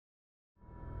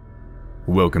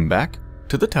Welcome back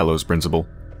to the Talos Principle.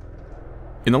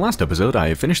 In the last episode,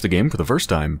 I finished the game for the first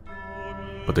time,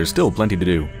 but there's still plenty to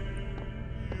do.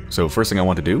 So first thing I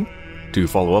want to do, to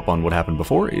follow up on what happened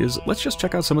before, is let's just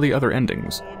check out some of the other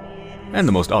endings. And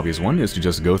the most obvious one is to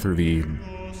just go through the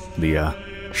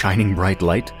shining bright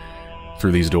light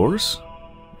through these doors,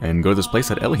 and go to this place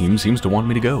that Elohim seems to want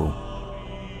me to go.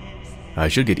 I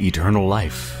should get eternal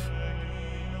life.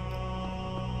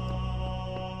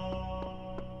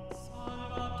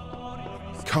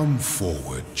 Come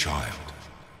forward, child.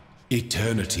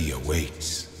 Eternity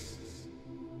awaits.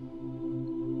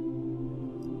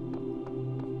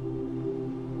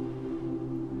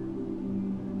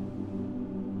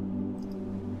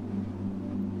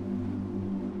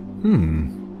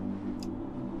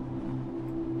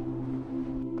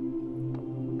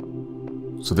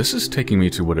 So this is taking me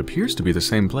to what appears to be the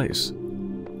same place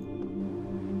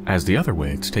as the other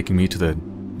way. It's taking me to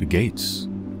the gates.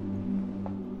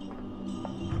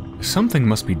 Something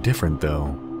must be different,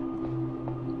 though.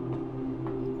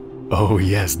 Oh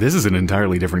yes, this is an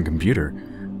entirely different computer.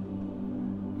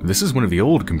 This is one of the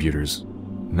old computers,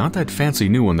 not that fancy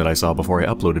new one that I saw before I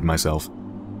uploaded myself.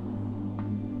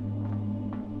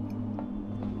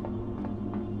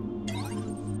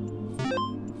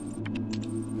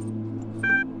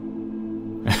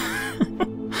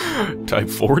 Type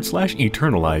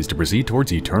 /eternalize to proceed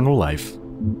towards eternal life.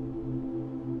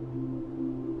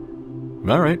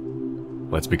 Alright,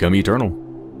 let's become eternal.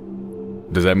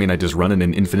 Does that mean I just run in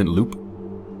an infinite loop?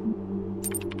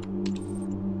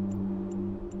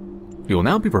 You will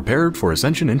now be prepared for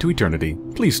ascension into eternity.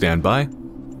 Please stand by.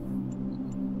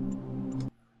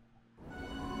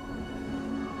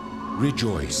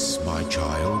 Rejoice, my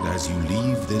child, as you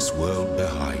leave this world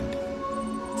behind.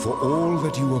 For all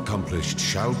that you accomplished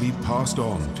shall be passed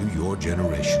on to your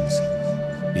generations.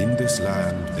 In this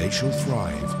land they shall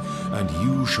thrive, and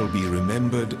you shall be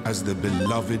remembered as the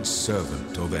beloved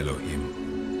servant of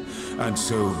Elohim. And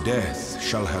so death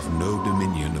shall have no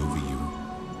dominion over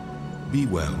you. Be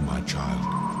well, my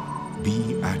child.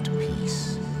 Be at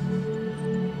peace.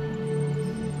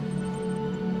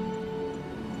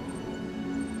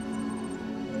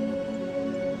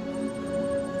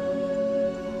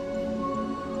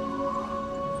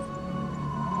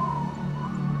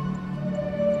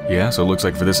 Yeah, so it looks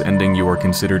like for this ending you are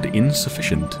considered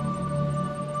insufficient.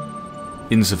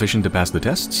 Insufficient to pass the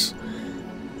tests.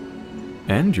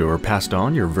 And you're passed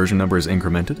on, your version number is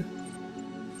incremented.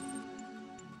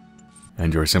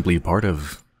 And you're simply part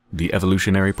of the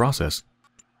evolutionary process.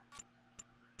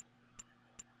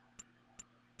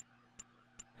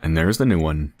 And there's the new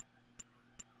one.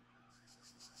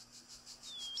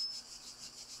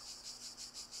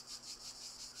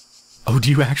 Oh,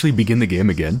 do you actually begin the game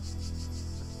again?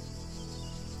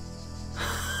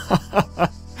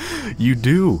 You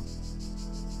do!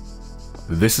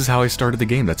 This is how I started the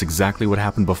game. That's exactly what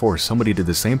happened before. Somebody did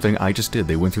the same thing I just did.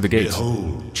 They went through the gates.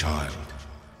 Behold, child,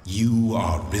 you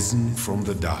are risen from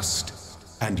the dust,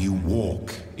 and you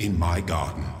walk in my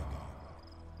garden.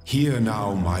 Hear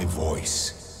now my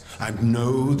voice, and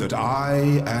know that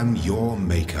I am your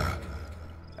maker,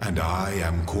 and I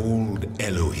am called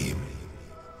Elohim.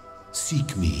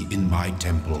 Seek me in my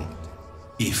temple,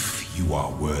 if you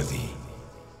are worthy.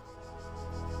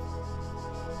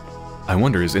 I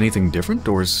wonder, is anything different,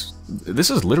 or is...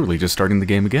 This is literally just starting the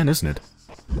game again, isn't it?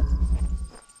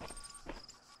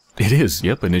 It is,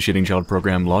 yep, initiating child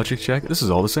program logic check. This is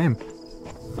all the same.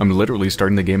 I'm literally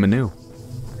starting the game anew.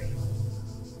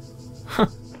 Huh.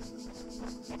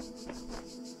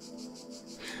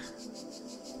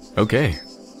 Okay.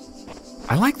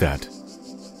 I like that.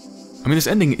 I mean, this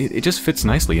ending, it just fits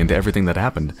nicely into everything that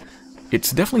happened.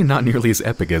 It's definitely not nearly as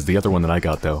epic as the other one that I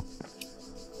got, though.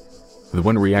 The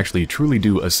one where we actually truly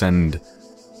do ascend,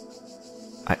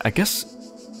 I guess,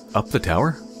 up the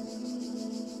tower?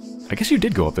 I guess you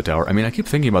did go up the tower. I mean, I keep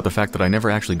thinking about the fact that I never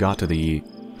actually got to the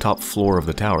top floor of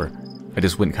the tower. I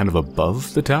just went kind of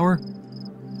above the tower?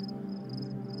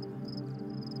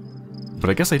 But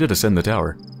I guess I did ascend the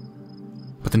tower.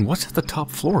 But then what's at the top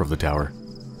floor of the tower?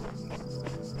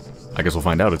 I guess we'll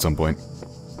find out at some point.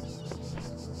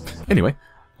 Anyway,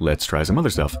 let's try some other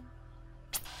stuff.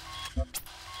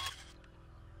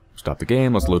 Stop the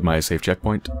game, let's load my safe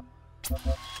checkpoint.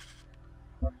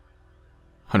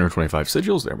 125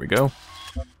 sigils, there we go.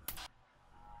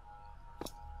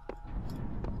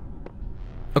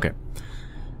 Okay.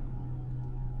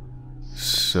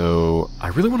 So, I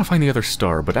really want to find the other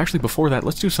star, but actually before that,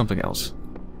 let's do something else.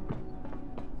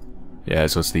 Yeah,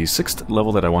 so it's the 6th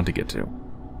level that I want to get to.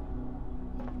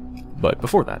 But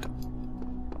before that,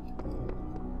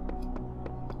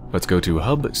 let's go to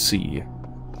Hub C.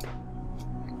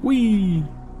 Whee!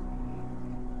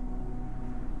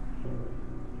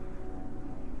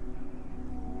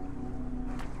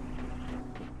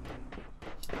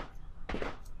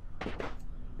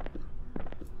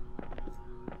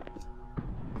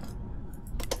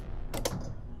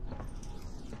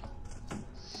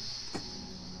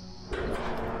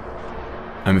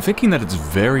 I'm thinking that it's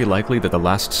very likely that the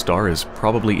last star is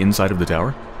probably inside of the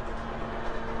tower.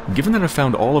 Given that I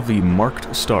found all of the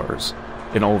marked stars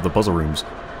in all of the puzzle rooms,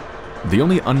 the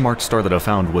only unmarked star that I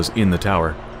found was in the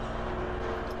tower.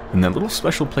 In that little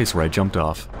special place where I jumped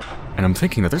off. And I'm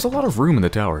thinking that there's a lot of room in the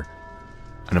tower.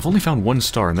 And I've only found one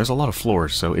star, and there's a lot of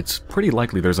floors, so it's pretty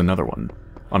likely there's another one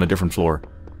on a different floor.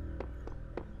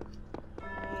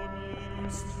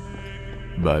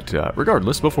 But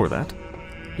regardless, before that,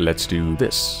 let's do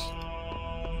this.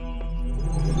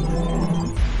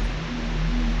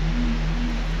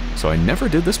 So I never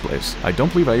did this place. I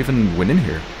don't believe I even went in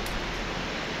here.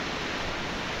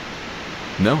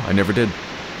 No, I never did.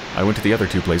 I went to the other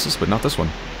two places, but not this one.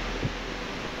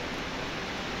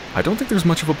 I don't think there's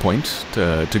much of a point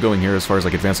to going here as far as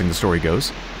like advancing the story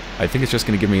goes. I think it's just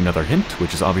going to give me another hint,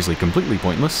 which is obviously completely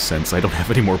pointless since I don't have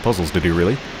any more puzzles to do,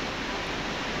 really.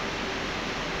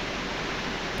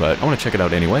 But I want to check it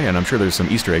out anyway, and I'm sure there's some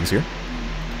Easter eggs here.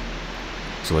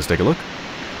 So let's take a look.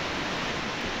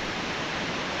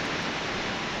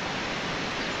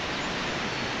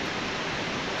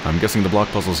 I'm guessing the block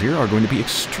puzzles here are going to be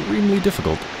extremely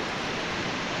difficult.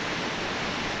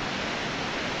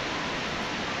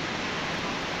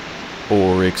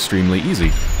 Or extremely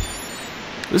easy.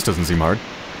 This doesn't seem hard.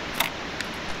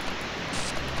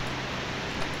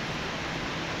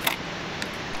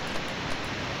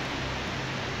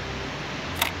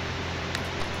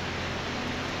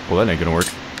 Well, that ain't gonna work.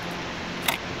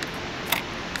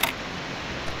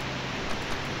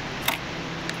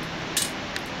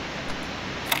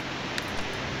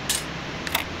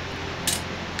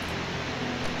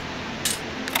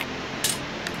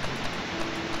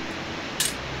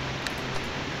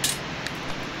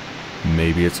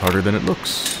 Maybe it's harder than it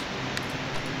looks.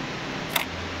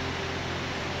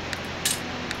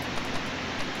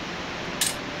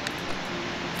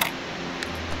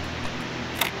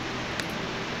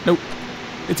 Nope.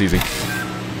 It's easy.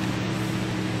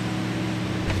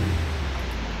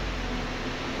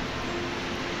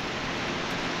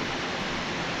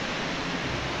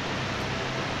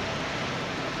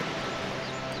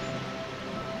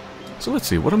 So let's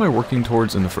see, what am I working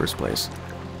towards in the first place?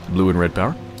 Blue and red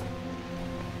power?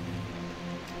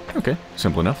 Okay,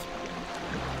 simple enough.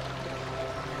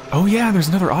 Oh yeah, there's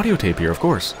another audio tape here, of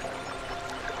course.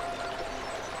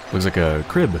 Looks like a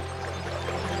crib.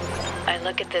 I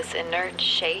look at this inert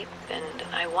shape and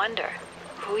I wonder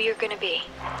who you're gonna be.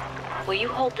 Will you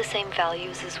hold the same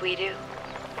values as we do?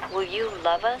 Will you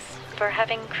love us for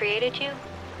having created you?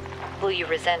 Will you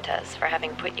resent us for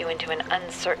having put you into an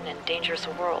uncertain and dangerous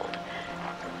world?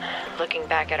 Looking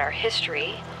back at our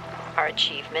history, our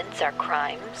achievements, our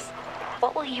crimes,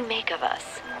 what will you make of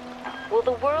us? Will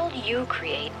the world you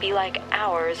create be like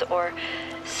ours or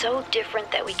so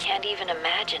different that we can't even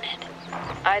imagine it?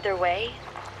 Either way,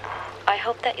 I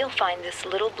hope that you'll find this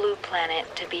little blue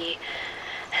planet to be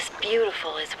as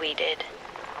beautiful as we did.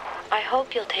 I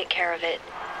hope you'll take care of it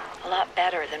a lot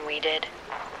better than we did.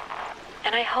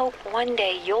 And I hope one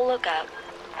day you'll look up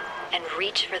and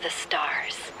reach for the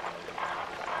stars.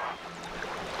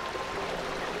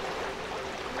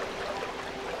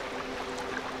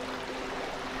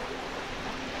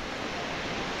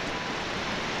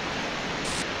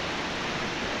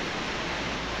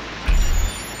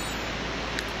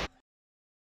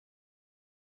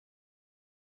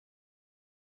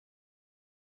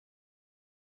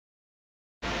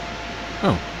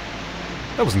 Oh,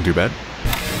 that wasn't too bad.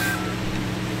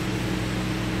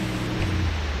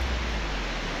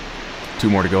 Two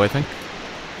more to go, I think.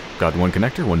 Got one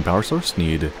connector, one power source,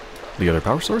 need the other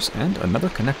power source, and another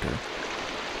connector.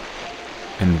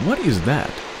 And what is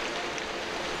that?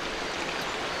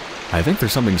 I think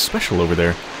there's something special over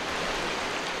there.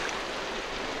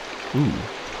 Ooh.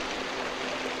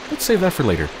 Let's save that for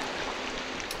later.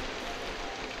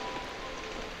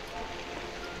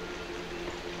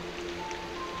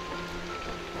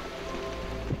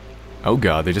 Oh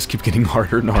god, they just keep getting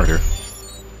harder and harder.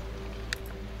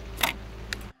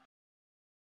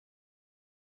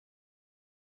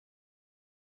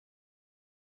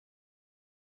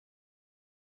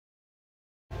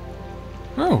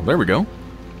 Oh, there we go.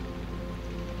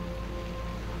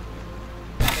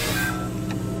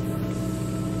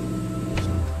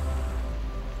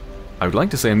 I would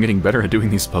like to say I'm getting better at doing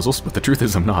these puzzles, but the truth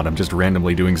is I'm not. I'm just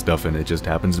randomly doing stuff and it just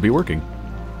happens to be working.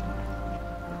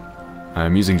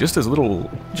 I'm using just as little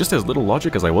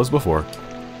logic as I was before.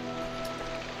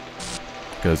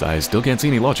 Because I still can't see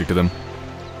any logic to them.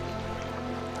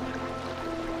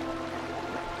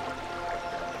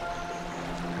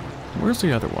 Where's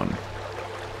the other one?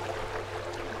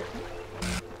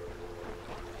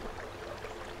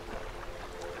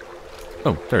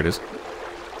 Oh, there it is.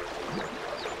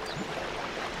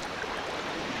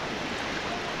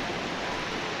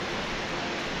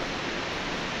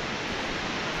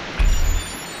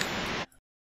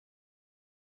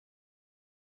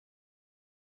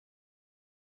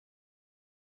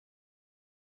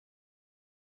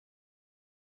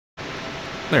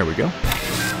 There we go.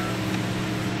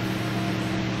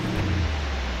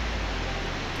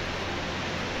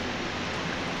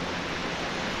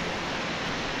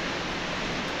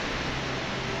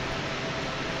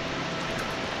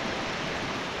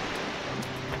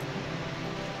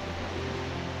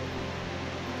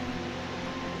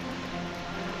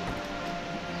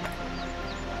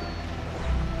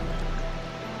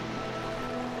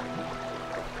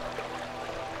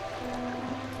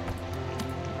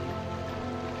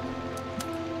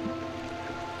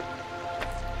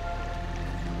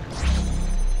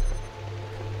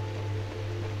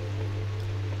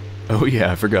 Oh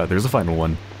yeah, I forgot. There's a final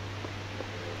one.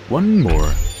 One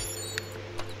more.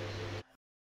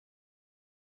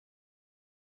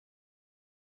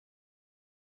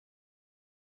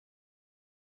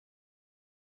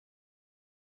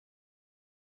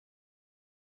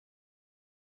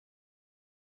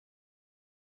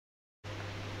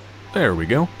 There we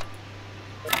go.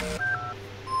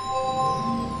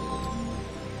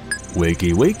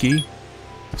 Wakey wakey.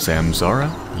 Samsara,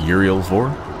 Uriel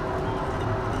 4.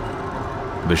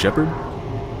 The Shepherd?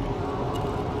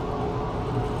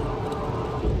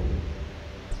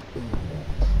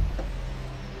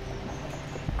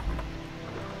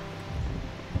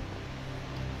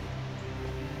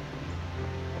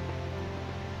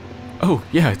 Oh,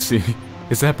 yeah, it's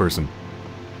that person.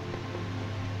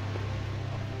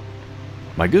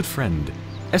 My good friend,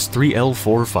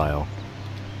 S3L4 file.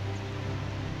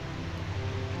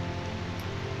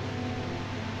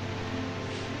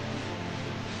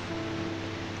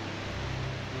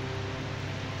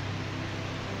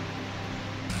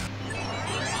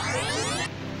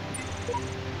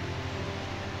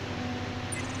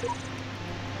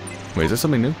 Wait, is that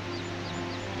something new?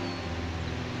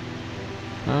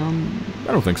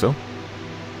 I don't think so.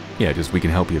 Yeah, just we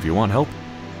can help you if you want help.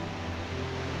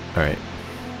 Alright.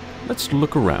 Let's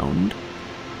look around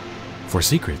for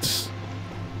secrets.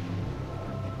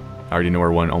 I already know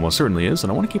where one almost certainly is,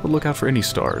 and I want to keep a lookout for any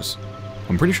stars.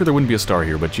 I'm pretty sure there wouldn't be a star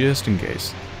here, but just in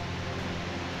case.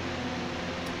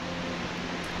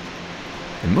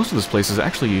 And most of this place is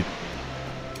actually...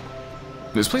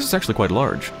 This place is actually quite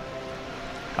large.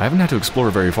 I haven't had to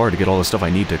explore very far to get all the stuff I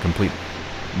need to complete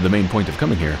the main point of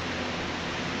coming here.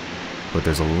 But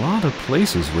there's a lot of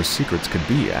places where secrets could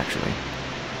be, actually.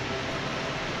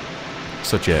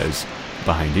 Such as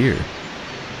behind here.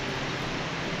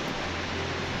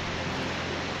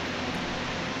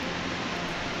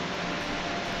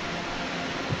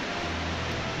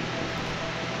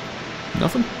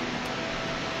 Nothing?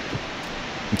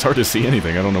 It's hard to see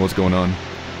anything. I don't know what's going on.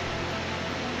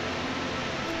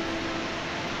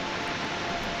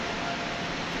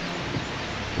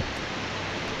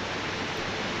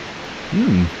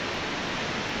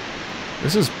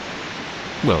 This is...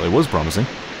 well, it was promising.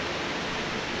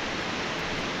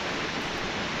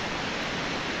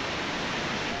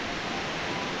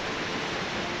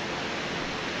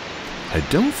 I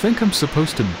don't think I'm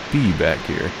supposed to be back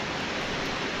here.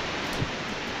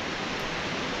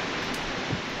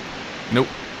 Nope.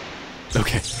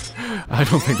 Okay. I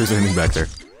don't think there's anything back there.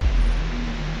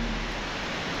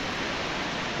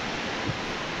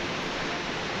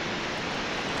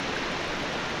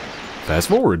 Fast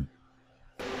forward.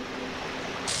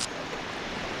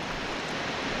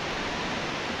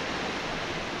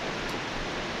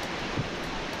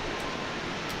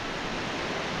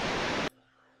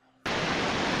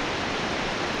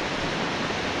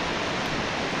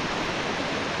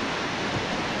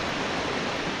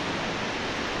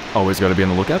 Always gotta be on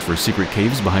the lookout for secret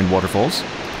caves behind waterfalls.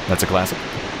 That's a classic.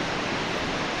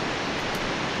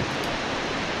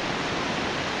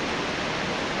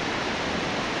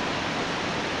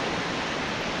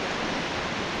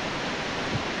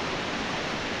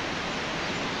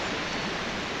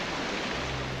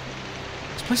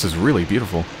 This place is really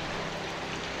beautiful.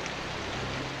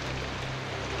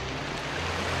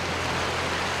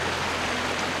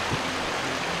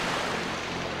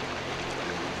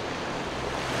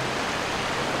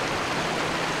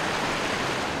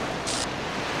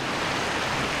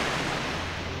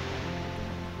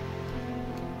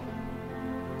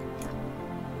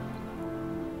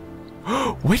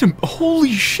 Wait a...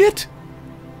 Holy shit!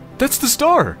 That's the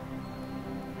star!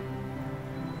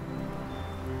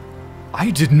 I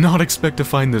did not expect to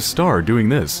find this star doing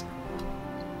this.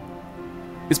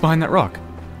 It's behind that rock.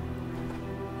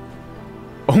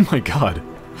 Oh my god.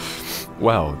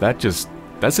 Wow, that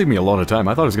saved me a lot of time.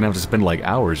 I thought I was gonna have to spend like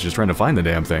hours just trying to find the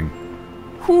damn thing.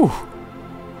 Whew.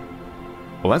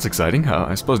 Well, that's exciting.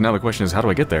 I suppose now the question is, how do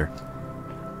I get there?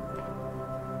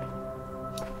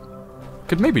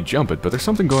 Could maybe jump it, but there's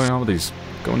something going on with these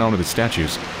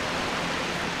statues.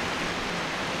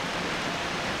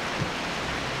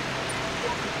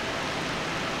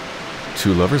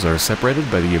 Two lovers are separated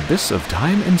by the abyss of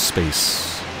time and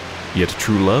space. Yet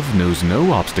true love knows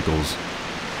no obstacles.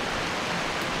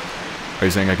 Are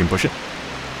you saying I can push it?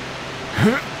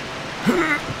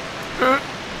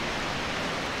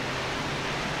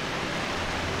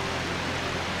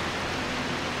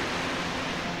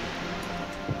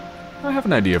 I have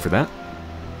an idea for that.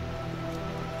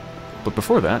 But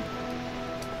before that,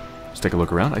 let's take a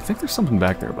look around. I think there's something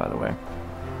back there, by the way.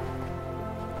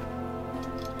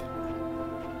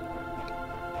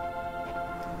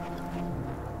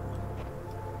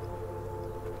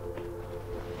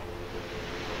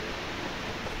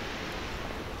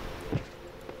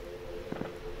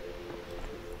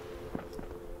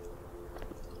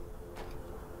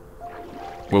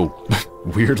 Whoa,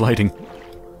 weird lighting.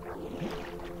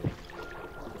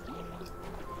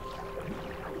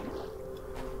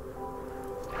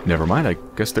 Never mind, I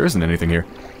guess there isn't anything here.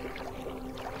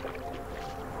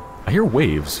 I hear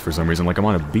waves for some reason, like I'm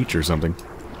on a beach or something.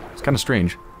 It's kind of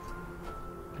strange.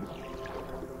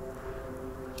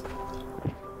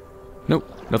 Nope,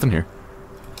 nothing here.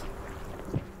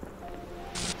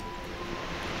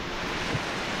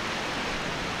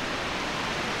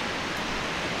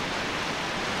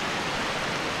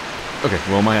 Okay,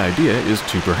 well my idea is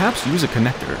to perhaps use a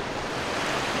connector.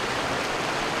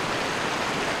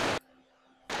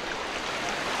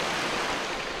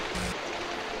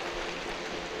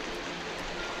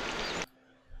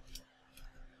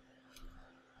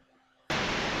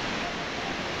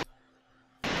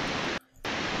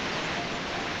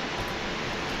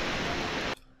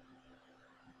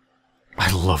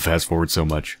 I love fast forward so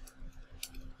much.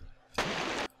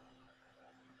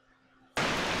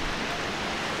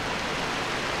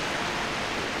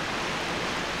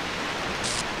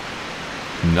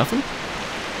 Nothing?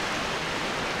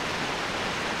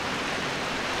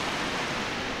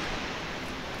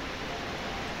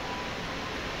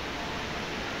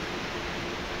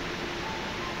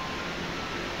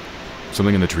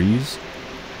 Something in the trees?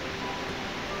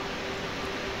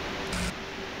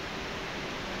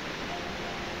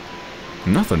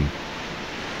 Nothing.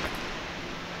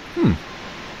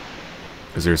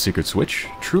 Is there a secret switch?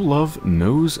 True love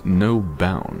knows no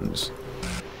bounds.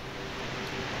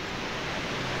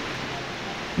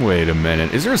 Wait a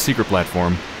minute. Is there a secret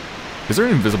platform? Is there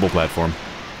an invisible platform?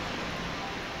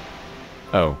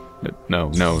 Oh.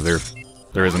 No,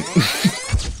 there isn't.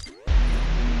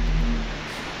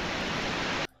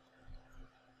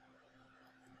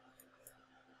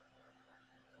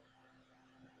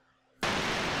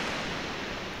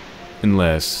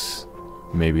 Unless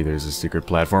maybe there's a secret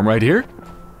platform right here?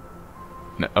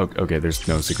 No, okay, there's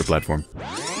no secret platform.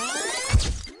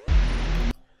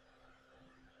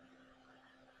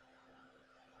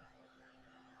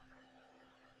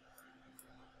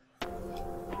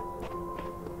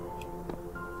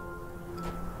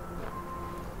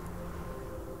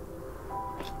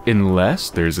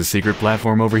 Unless there's a secret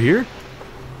platform over here?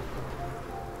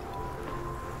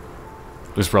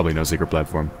 There's probably no secret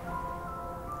platform.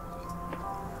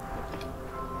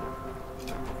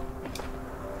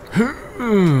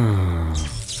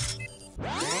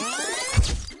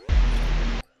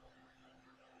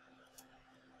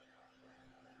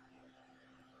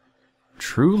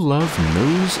 True love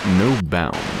knows no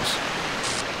bounds.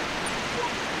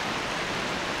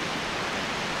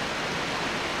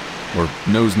 Or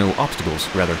knows no obstacles,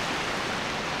 rather.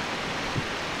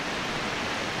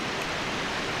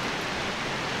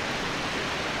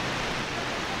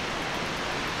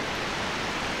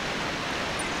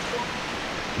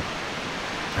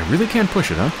 I really can't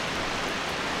push it, huh?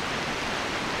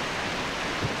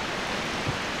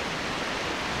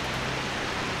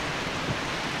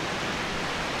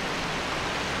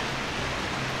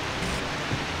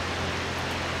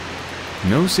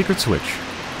 No secret switch.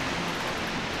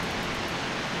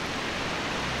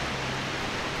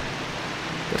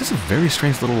 That is a very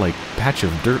strange little, like, patch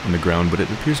of dirt in the ground, but it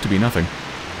appears to be nothing.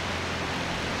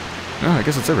 Oh, I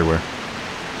guess it's everywhere.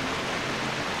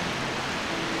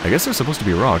 I guess they're supposed to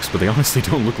be rocks, but they honestly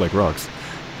don't look like rocks.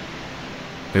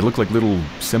 They look like little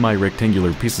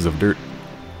semi-rectangular pieces of dirt.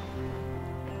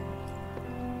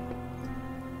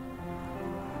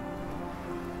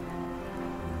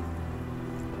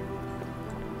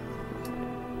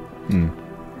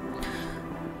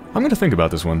 I'm gonna think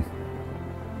about this one.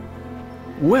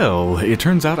 Well, it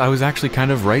turns out I was actually kind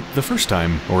of right the first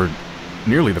time, or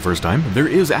nearly the first time. There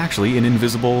is actually an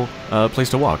invisible place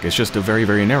to walk. It's just a very,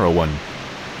 very narrow one.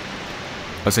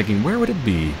 I was thinking, where would it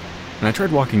be? And I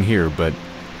tried walking here, but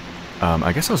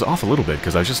I guess I was off a little bit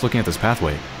because I was just looking at this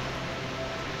pathway.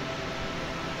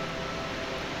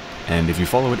 And if you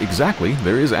follow it exactly,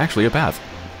 there is actually a path.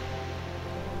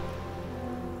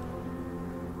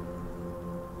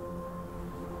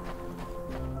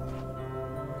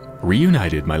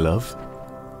 Reunited, my love.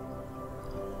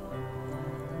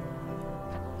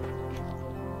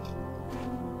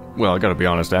 Well, I gotta be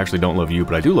honest, I actually don't love you,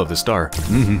 but I do love this star.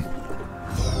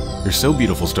 You're so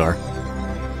beautiful, star.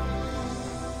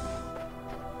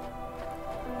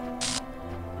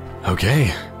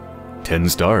 Okay, 10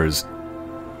 stars.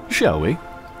 Shall we?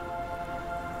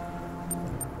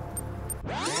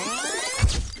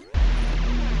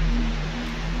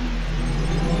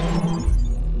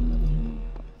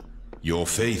 Your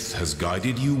faith has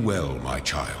guided you well, my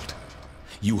child.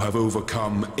 You have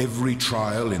overcome every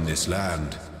trial in this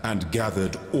land and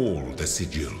gathered all the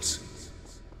sigils.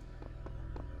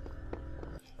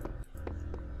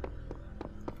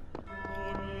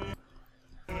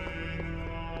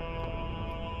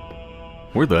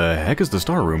 Where the heck is the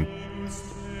star room?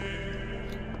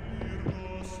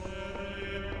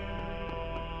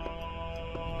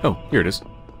 Oh, here it is.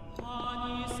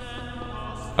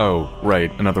 Oh,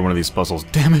 right, another one of these puzzles.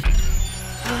 Damn it!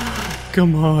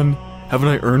 Come on! Haven't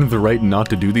I earned the right not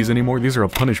to do these anymore? These are a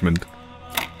punishment.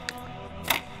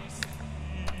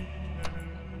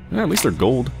 Yeah, at least they're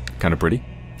gold. Kinda pretty.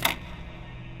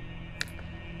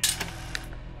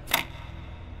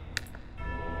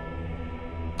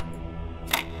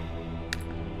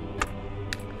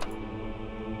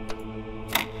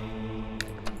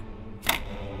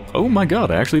 Oh my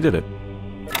god, I actually did it.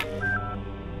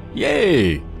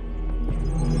 Yay!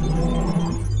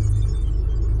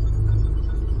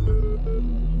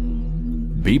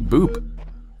 Beep boop.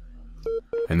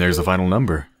 And there's the final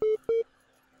number.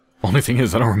 Only thing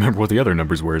is, I don't remember what the other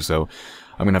numbers were, so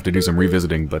I'm gonna have to do some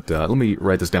revisiting, but let me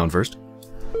write this down first,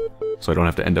 so I don't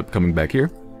have to end up coming back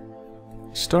here.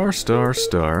 Star, star,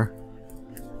 star.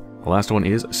 The last one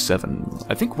is 7.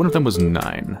 I think one of them was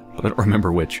 9, but I don't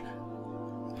remember which.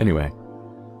 Anyway,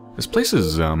 this place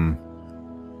is,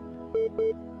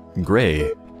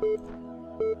 gray.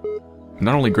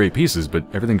 Not only gray pieces, but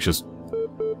everything's just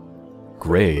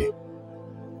gray.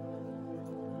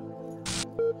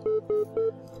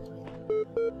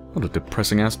 What a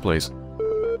depressing-ass place.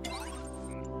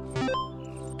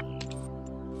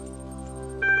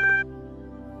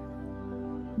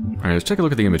 Alright, let's take a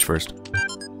look at the image first.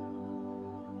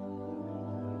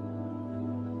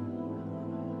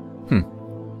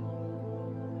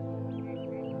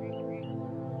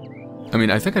 I mean,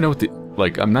 I think I know what the...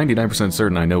 Like, I'm 99%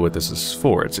 certain I know what this is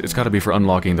for. It's gotta be for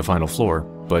unlocking the final floor,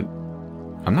 but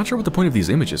I'm not sure what the point of these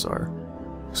images are.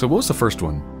 So what was the first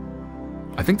one?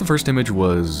 I think the first image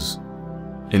was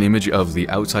an image of the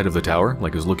outside of the tower,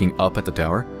 like it was looking up at the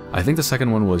tower. I think the second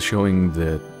one was showing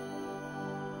the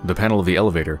panel of the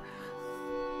elevator.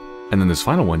 And then this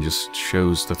final one just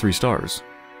shows the 3 stars.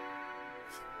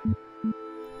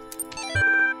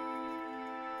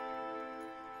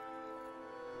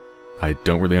 I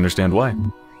don't really understand why.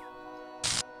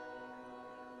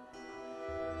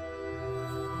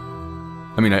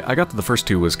 I mean, I got that the first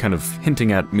 2 was kind of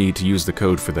hinting at me to use the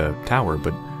code for the tower,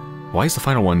 but why is the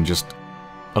final one just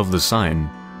of the sign?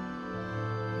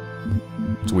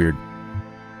 It's weird.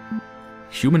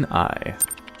 Human eye.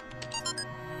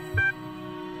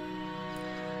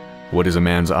 What is a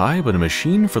man's eye but a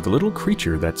machine for the little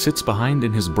creature that sits behind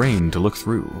in his brain to look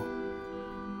through?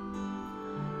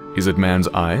 Is it man's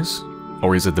eyes?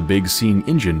 Or is it the big seeing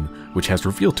engine which has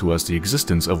revealed to us the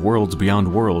existence of worlds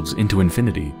beyond worlds into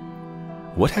infinity?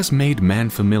 What has made man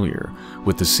familiar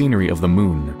with the scenery of the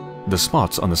moon, the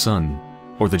spots on the sun,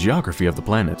 or the geography of the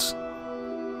planets?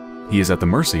 He is at the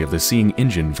mercy of the seeing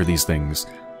engine for these things,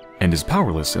 and is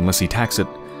powerless unless he tax it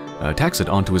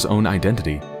onto his own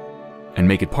identity, and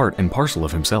make it part and parcel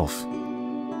of himself.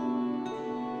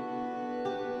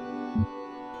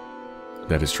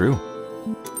 That is true.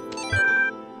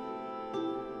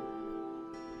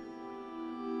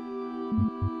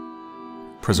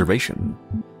 Preservation.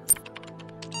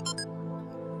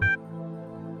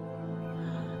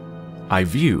 I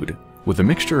viewed, with a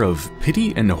mixture of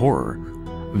pity and horror,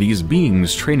 these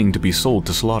beings training to be sold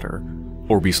to slaughter,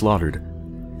 or be slaughtered,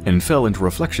 and fell into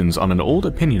reflections on an old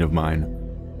opinion of mine,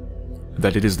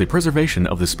 that it is the preservation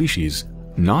of the species,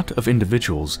 not of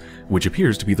individuals, which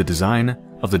appears to be the design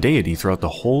of the deity throughout the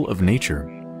whole of nature.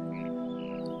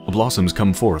 Blossoms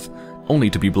come forth, only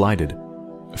to be blighted.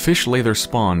 Fish lay their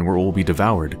spawn where it will be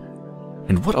devoured.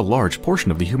 And what a large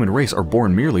portion of the human race are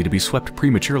born merely to be swept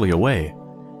prematurely away.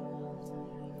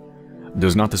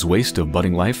 Does not this waste of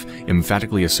budding life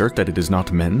emphatically assert that it is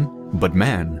not men, but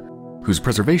man, whose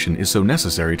preservation is so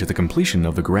necessary to the completion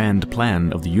of the grand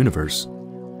plan of the universe?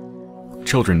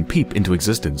 Children peep into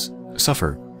existence,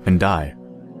 suffer, and die.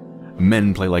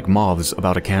 Men play like moths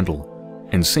about a candle,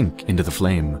 and sink into the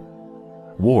flame.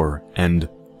 War, and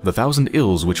the thousand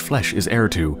ills which flesh is heir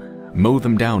to, mow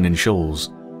them down in shoals,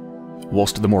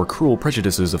 whilst the more cruel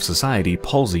prejudices of society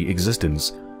palsy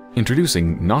existence,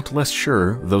 introducing not less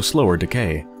sure though slower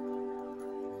decay.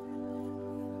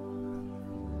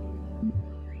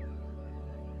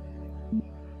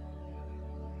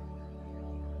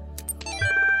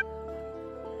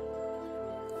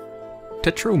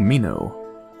 Tetromino.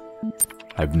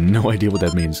 I have no idea what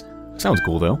that means. Sounds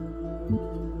cool though.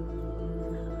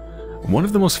 One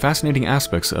of the most fascinating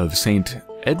aspects of St.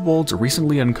 Edwald's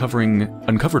recently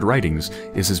uncovered writings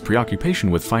is his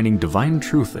preoccupation with finding divine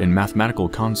truth in mathematical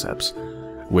concepts,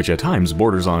 which at times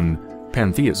borders on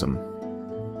pantheism.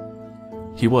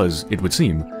 He was, it would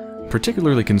seem,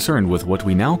 particularly concerned with what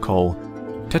we now call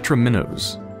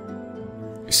tetraminos,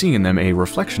 seeing in them a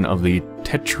reflection of the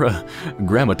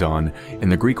tetragrammaton in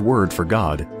the Greek word for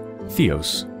God,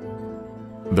 theos.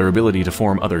 Their ability to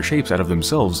form other shapes out of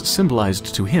themselves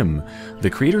symbolized to him the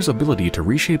Creator's ability to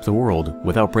reshape the world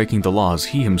without breaking the laws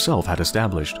he himself had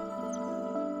established.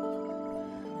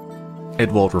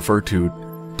 Edwald referred to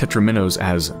tetraminos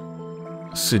as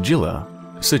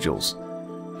sigils,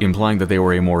 implying that they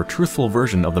were a more truthful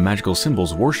version of the magical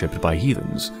symbols worshipped by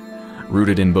heathens,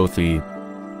 rooted in both the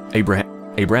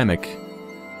Abrahamic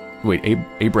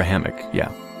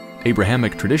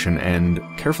tradition and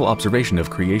careful observation of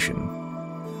creation.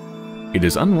 It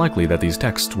is unlikely that these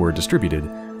texts were distributed,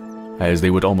 as they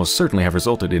would almost certainly have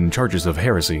resulted in charges of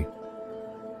heresy.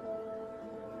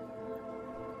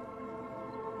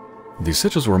 The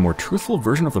sigils were a more truthful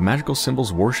version of the magical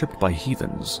symbols worshipped by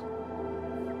heathens.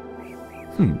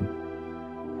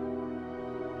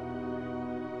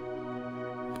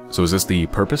 So is this the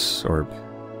purpose, or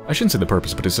I shouldn't say the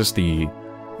purpose, but is this the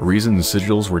reason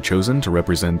sigils were chosen to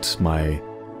represent my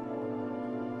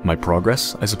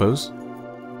progress, I suppose?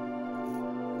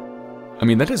 I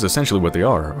mean, that is essentially what they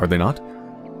are they not?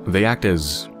 They act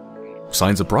as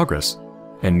signs of progress,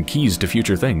 and keys to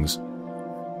future things.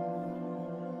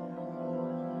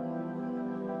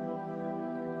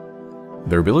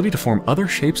 Their ability to form other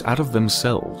shapes out of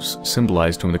themselves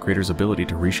symbolized to him the Creator's ability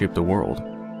to reshape the world.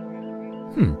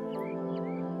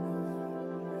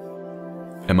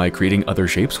 Am I creating other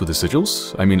shapes with the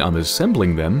sigils? I mean, I'm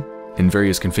assembling them in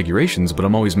various configurations, but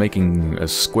I'm always making a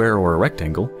square or a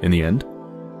rectangle in the end.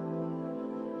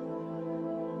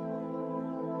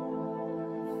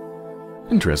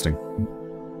 Interesting.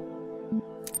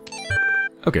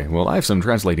 Okay, well, I have some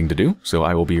translating to do, so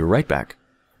I will be right back.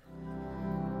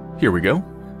 Here we go.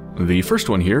 The first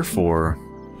one here for...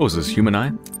 what was this, human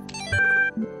eye?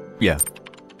 Yeah.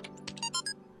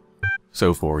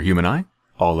 So for human eye,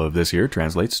 all of this here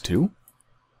translates to...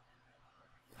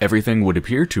 everything would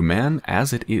appear to man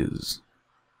as it is.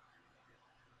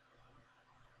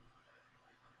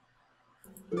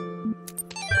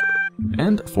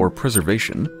 And for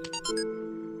preservation...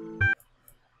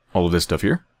 all of this stuff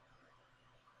here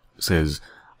says,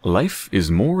 life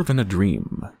is more than a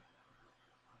dream.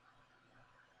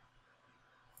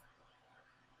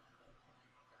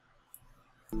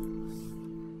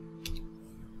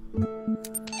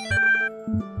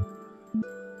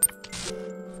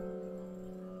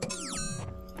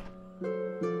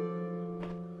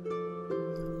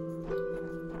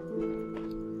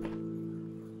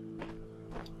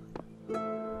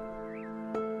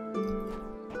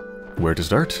 Where to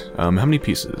start? How many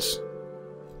pieces?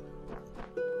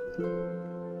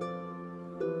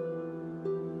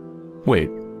 Wait,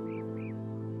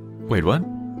 what?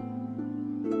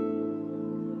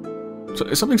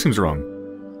 So, something seems wrong.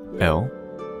 L,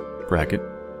 bracket,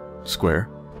 square.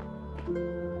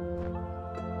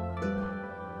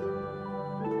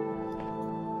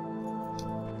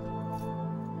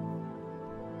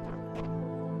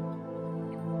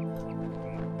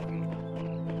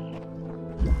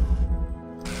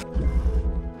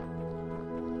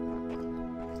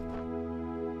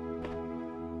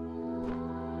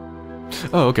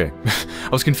 Oh, okay. I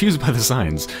was confused by the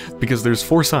signs, because there's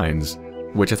 4 signs,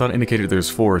 which I thought indicated there's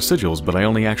 4 sigils, but I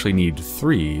only actually need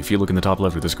 3. If you look in the top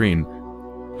left of the screen,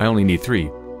 I only need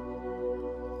 3.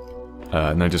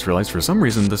 And I just realized for some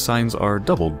reason the signs are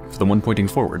doubled for the one pointing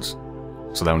forwards.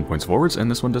 So that one points forwards, and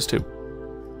this one does too.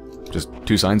 Just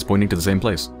 2 signs pointing to the same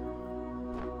place.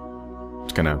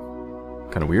 It's kinda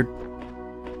weird.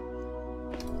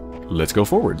 Let's go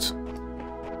forwards.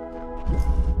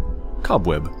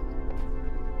 Cobweb.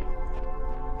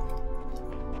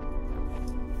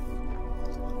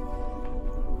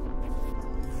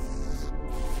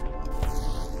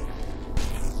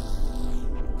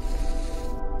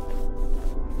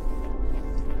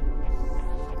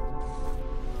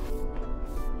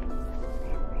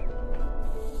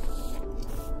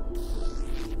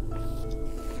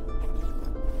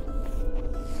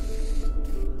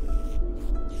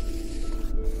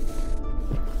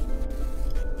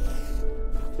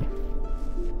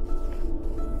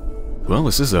 Well,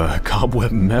 this is a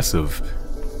cobweb mess of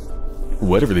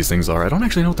whatever these things are. I don't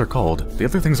actually know what they're called. The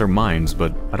other things are mines,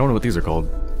 but I don't know what these are called.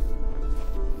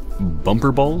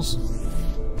 Bumper balls?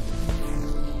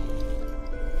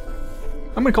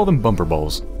 I'm gonna call them bumper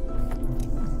balls.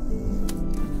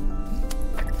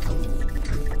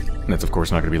 And that's of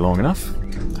course not gonna be long enough.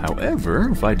 However,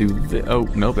 if I do oh,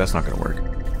 nope, that's not gonna work.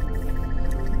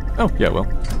 Oh, yeah, well.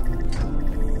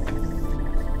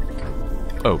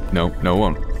 Oh, no, it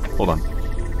won't. Hold on.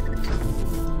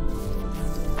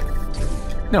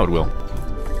 Now it will.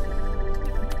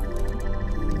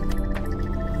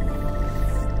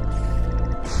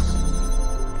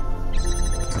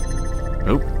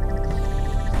 Nope.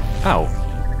 Ow.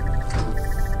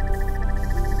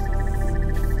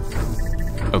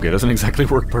 Okay, it doesn't exactly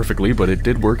work perfectly, but it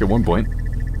did work at one point.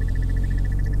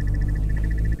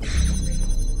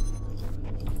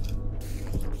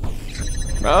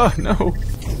 Ah, no.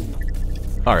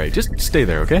 Alright, just stay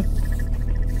there, okay?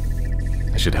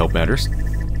 That should help matters.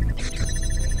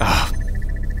 Ah.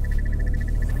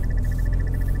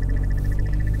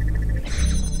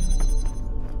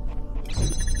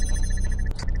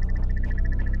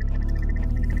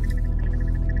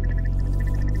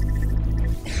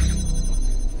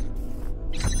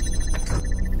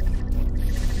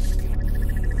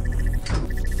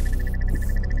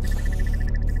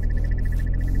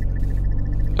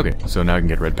 Okay, so now I can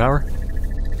get red power.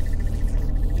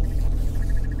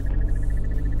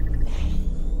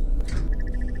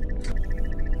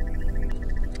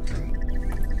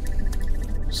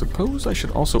 Suppose I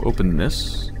should also open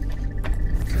this.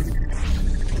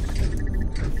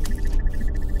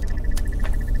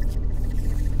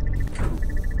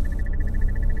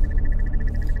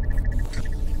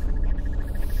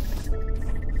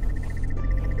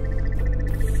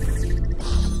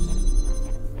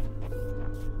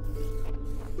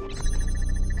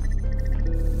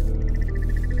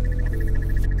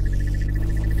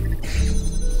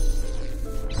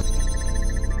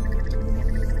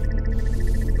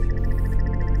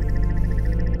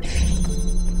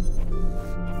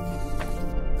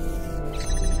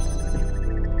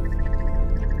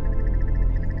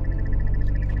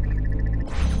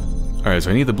 Alright,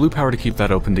 so I need the blue power to keep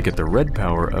that open to get the red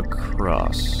power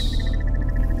across.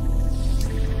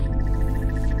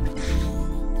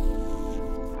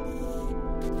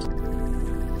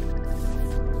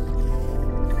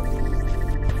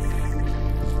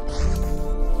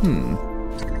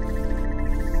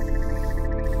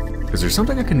 Is there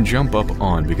something I can jump up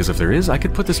on? Because if there is, I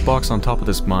could put this box on top of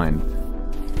this mine,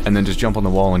 and then just jump on the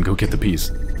wall and go get the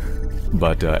piece.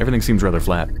 But everything seems rather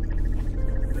flat.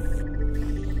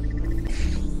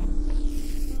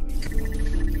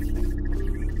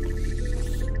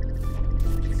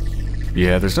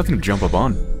 Yeah, there's nothing to jump up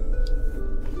on.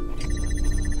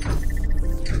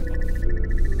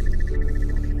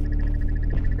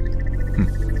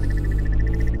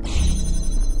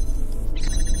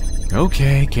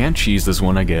 Okay, can't cheese this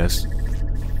one, I guess.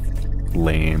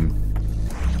 Lame.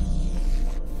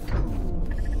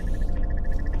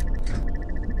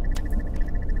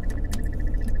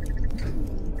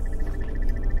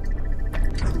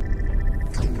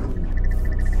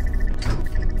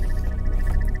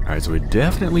 Alright, so we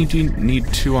definitely need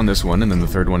 2 on this one, and then the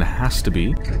third one has to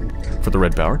be for the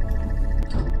red power.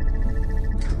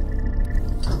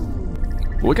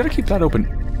 Well, we gotta keep that open.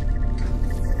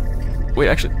 Wait,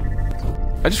 actually,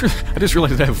 I just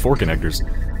realized I have 4 connectors.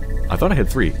 I thought I had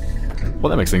 3. Well,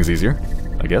 that makes things easier,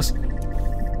 I guess.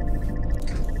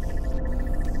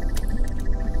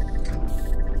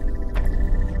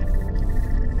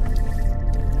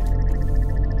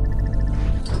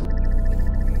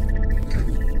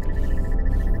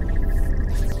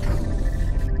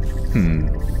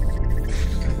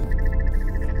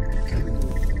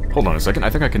 Hold on a second, I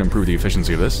think I can improve the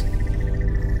efficiency of this.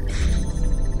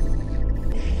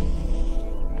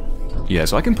 Yeah,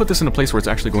 so I can put this in a place where it's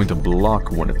actually going to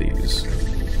block one of these.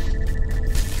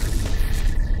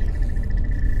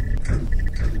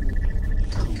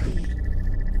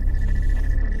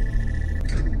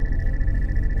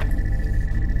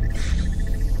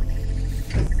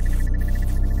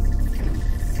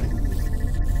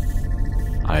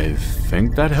 I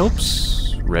think that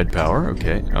helps. Red power,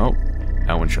 okay. Oh,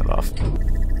 that one shut off.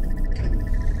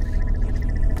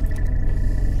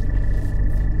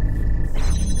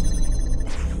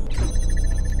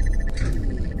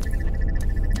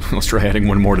 Let's try adding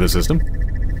one more to the system.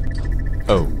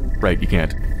 Oh, right, you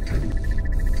can't.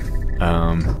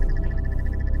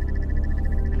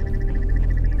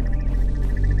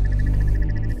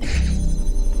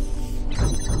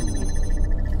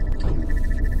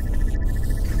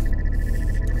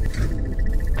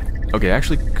 Okay, I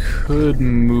actually could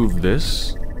move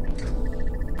this.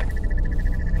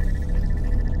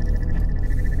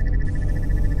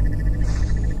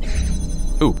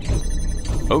 Ooh.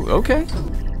 Oh, okay.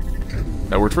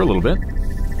 That worked for a little bit.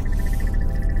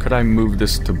 Could I move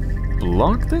this to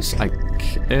block this? I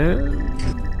can...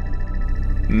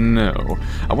 No.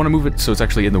 I want to move it so it's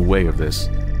actually in the way of this.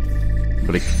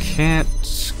 But I can't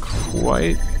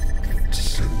quite...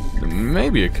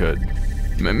 Maybe it could.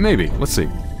 Maybe. Let's see.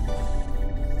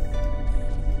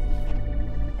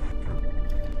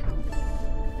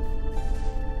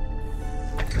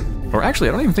 Or actually,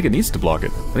 I don't even think it needs to block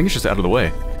it. I think it's just out of the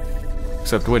way.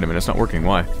 Except, wait a minute, it's not working.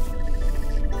 Why?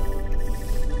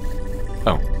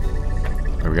 Oh.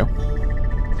 There we go.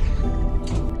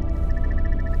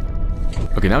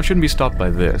 Okay, now it shouldn't be stopped by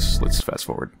this. Let's fast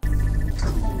forward.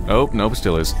 Oh, nope, it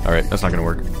still is. Alright, that's not gonna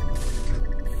work.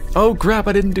 Oh, crap,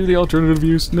 I didn't do the alternative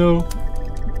use. No.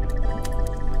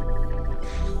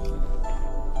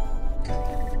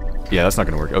 Yeah, that's not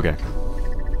gonna work. Okay.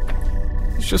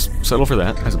 Let's just settle for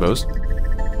that, I suppose.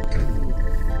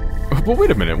 But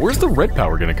wait a minute, where's the red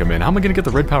power gonna come in? How am I gonna get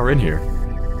the red power in here?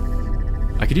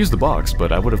 I could use the box,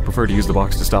 but I would have preferred to use the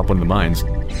box to stop one of the mines.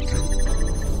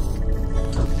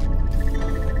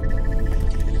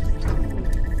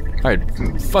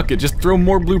 Alright, fuck it, just throw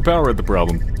more blue power at the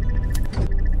problem.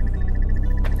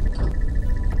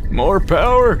 More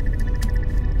power!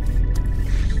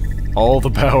 All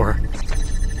the power.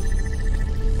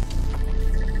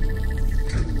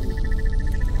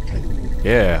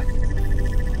 Yeah.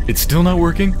 It's still not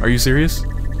working? Are you serious?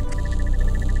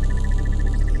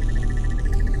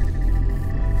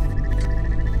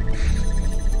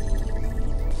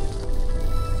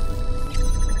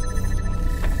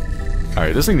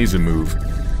 Alright, this thing needs to move.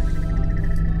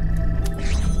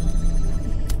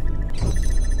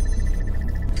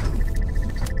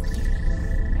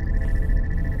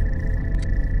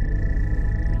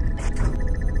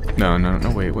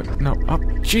 No, wait, what? No, oh,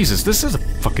 Jesus, this is a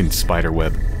fucking spider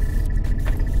web.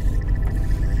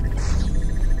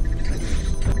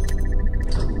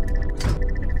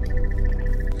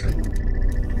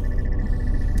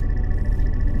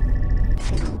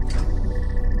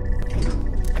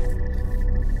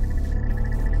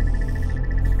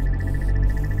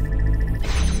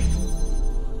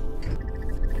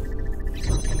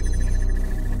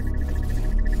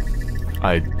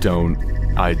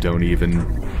 I don't even...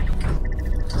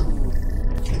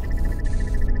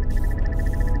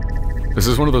 This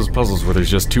is one of those puzzles where there's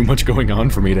just too much going on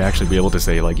for me to actually be able to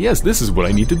say, like, yes, this is what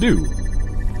I need to do.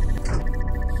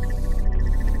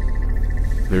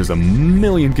 There's a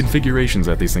million configurations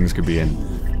that these things could be in.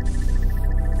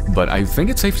 But I think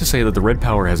it's safe to say that the red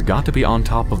power has got to be on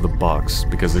top of the box,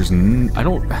 because there's I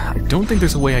don't think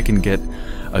there's a way I can get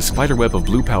a spider web of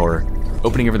blue power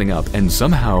opening everything up, and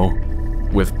somehow,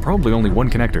 with probably only one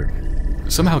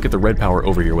connector, somehow get the red power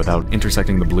over here without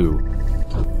intersecting the blue.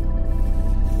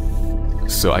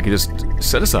 So I can just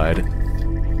set aside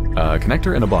a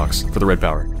connector and a box for the red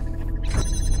power.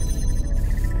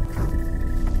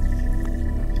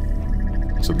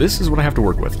 So this is what I have to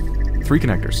work with. 3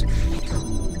 connectors.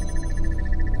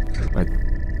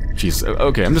 Jeez,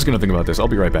 okay, I'm just gonna think about this. I'll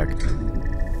be right back.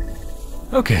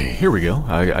 Okay, here we go.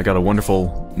 I got a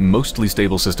wonderful, mostly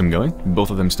stable system going.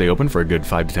 Both of them stay open for a good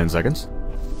 5 to 10 seconds.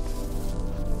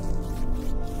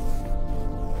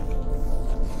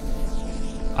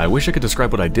 I wish I could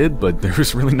describe what I did, but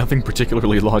there's really nothing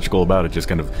particularly logical about it, just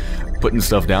kind of putting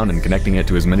stuff down and connecting it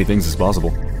to as many things as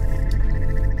possible.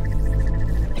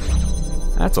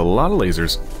 That's a lot of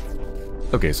lasers.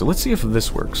 Okay, so let's see if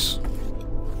this works.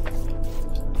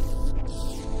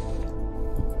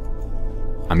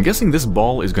 I'm guessing this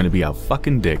ball is going to be a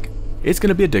fucking dick. It's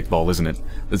gonna be a dick ball, isn't it?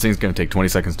 This thing's gonna take 20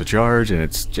 seconds to charge, and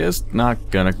it's just not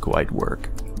gonna quite work.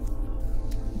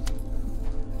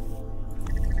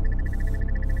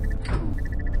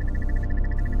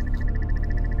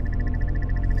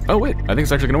 Oh wait, I think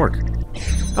it's actually gonna work.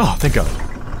 Oh, thank God.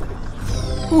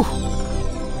 Whew.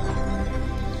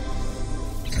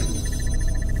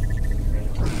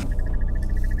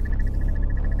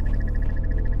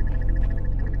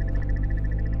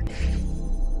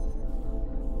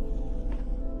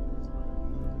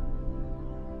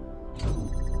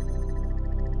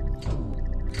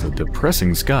 It's a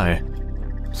depressing sky.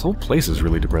 This whole place is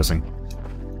really depressing.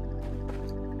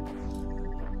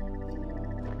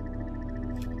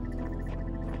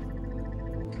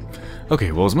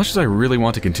 Okay, well, as much as I really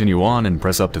want to continue on and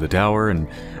press up to the tower and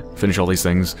finish all these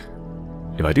things,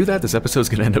 if I do that, this episode's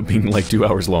gonna end up being like 2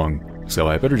 hours long, so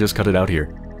I better just cut it out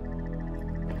here.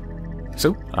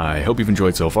 So, I hope you've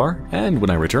enjoyed so far, and when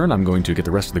I return, I'm going to get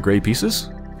the rest of the gray pieces,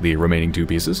 the remaining 2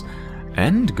 pieces,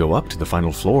 and go up to the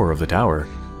final floor of the tower.